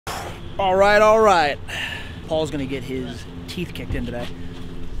All right. Paul's gonna get his teeth kicked in today.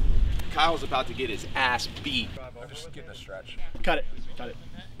 Kyle's about to get his ass beat. I'm just getting a stretch. Cut it.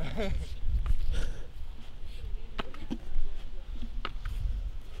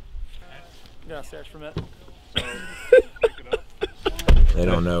 Yeah, stretch for a minute. They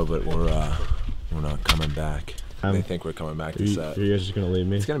don't know, but we're not coming back. They think we're coming back to set. You guys just gonna leave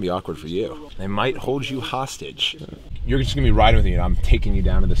me? It's gonna be awkward for you. They might hold you hostage. You're just gonna be riding with me, and I'm taking you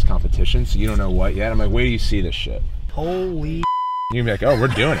down to this competition, so you don't know what yet. I'm like, wait till you see this shit. Holy. You're gonna be like, oh, we're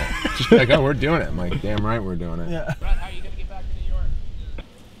doing it. Just be like, oh, we're doing it. I'm like, damn right, we're doing it. Yeah. Brett, how are you gonna get back to New York?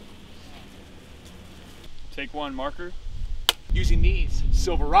 Take one, marker. Using these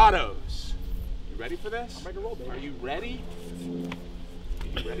Silverados. You ready for this? I'm ready to roll, baby. Are you ready?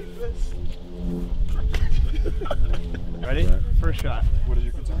 Are you ready for this? Ready? First shot. What is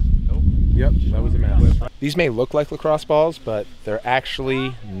your concern? Nope. Yep, that was a mess. These may look like lacrosse balls, but they're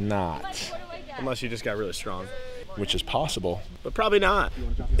actually not. Unless you just got really strong. Which is possible. But probably not.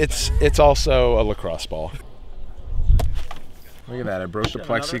 It's also a lacrosse ball. Look at that, I broke the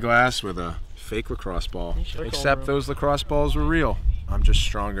plexiglass with a fake lacrosse ball. Except those lacrosse balls were real. I'm just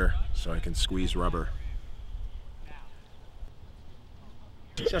stronger, so I can squeeze rubber.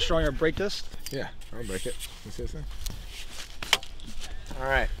 See how strong I break this? Yeah, I'll break it. Let's see this thing. All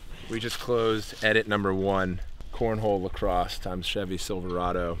right, we just closed edit number 1. Cornhole lacrosse times Chevy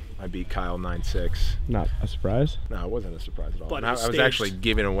Silverado. I beat Kyle 9-6. Not a surprise? No, it wasn't a surprise at all. But I was actually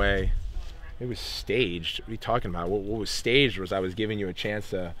giving away. It was staged. What are you talking about? What was staged was I was giving you a chance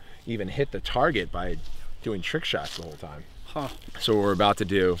to even hit the target by doing trick shots the whole time. Huh. So what we're about to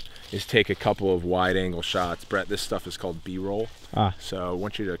do is take a couple of wide angle shots. Brett, this stuff is called B-roll. So I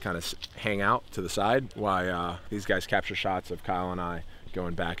want you to kind of hang out to the side while these guys capture shots of Kyle and I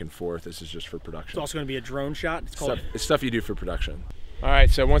going back and forth. This is just for production. It's also going to be a drone shot. It's stuff you do for production. All right,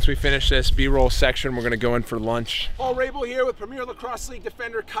 so once we finish this B-roll section, we're going to go in for lunch. Paul Rabil here with Premier Lacrosse League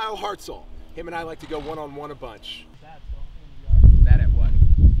defender Kyle Hartzell. Him and I like to go one-on-one a bunch. That at what?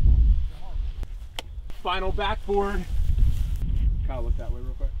 Final backboard. Kyle, look that way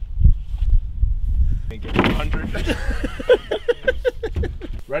real quick. Get 100.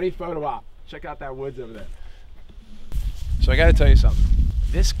 Ready? Photo op. Check out that woods over there. So I got to tell you something.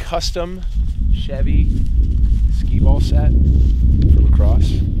 This custom Chevy ski ball set for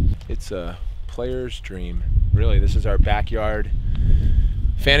lacrosse, it's a player's dream. Really, this is our backyard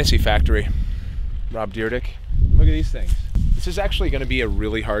fantasy factory. Rob Dyrdek. Look at these things. This is actually going to be a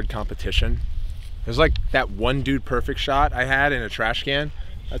really hard competition. There's like that one dude perfect shot I had in a trash can.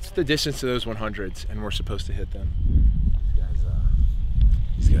 That's the distance to those 100s, and we're supposed to hit them.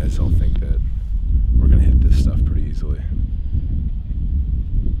 These guys all think that we're going to hit this stuff pretty easily.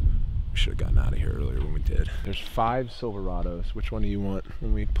 We should have gotten out of here earlier when we did. There's 5 Silverados. Which one do you want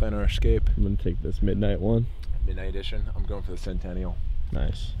when we plan our escape? I'm going to take this midnight one. Midnight edition. I'm going for the Centennial.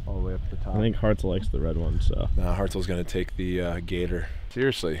 Nice. All the way up at the top. I think Hartzell likes the red one, so. Nah, Hartzell's going to take the Gator.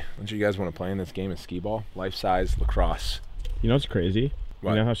 Seriously, don't you guys want to play in this game of skee ball? Life-size lacrosse. You know what's crazy?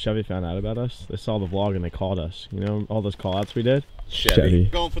 What? You know how Chevy found out about us? They saw the vlog and they called us. You know all those call-outs we did? Chevy.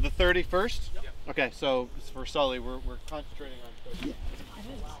 Going for the 30 first? Yep. Okay, so for Sully, we're concentrating on 30.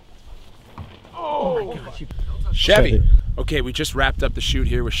 Oh, Chevy. Okay, we just wrapped up the shoot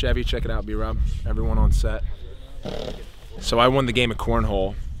here with Chevy. Check it out, B-Rob. Everyone on set. So I won the game of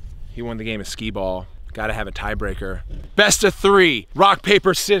cornhole. He won the game of skee ball. Got to have a tiebreaker. Best of 3. Rock,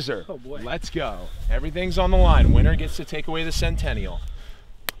 paper, scissors. Oh boy. Let's go. Everything's on the line. Winner gets to take away the Centennial.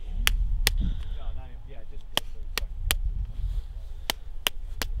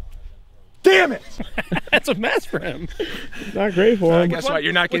 Damn it! That's a mess for him. Not great for him. Guess what?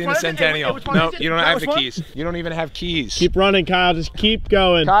 You're not getting the Centennial. No, you don't have the keys. You don't even have keys. Keep running, Kyle. Just keep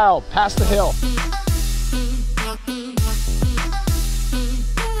going. Kyle, pass the hill.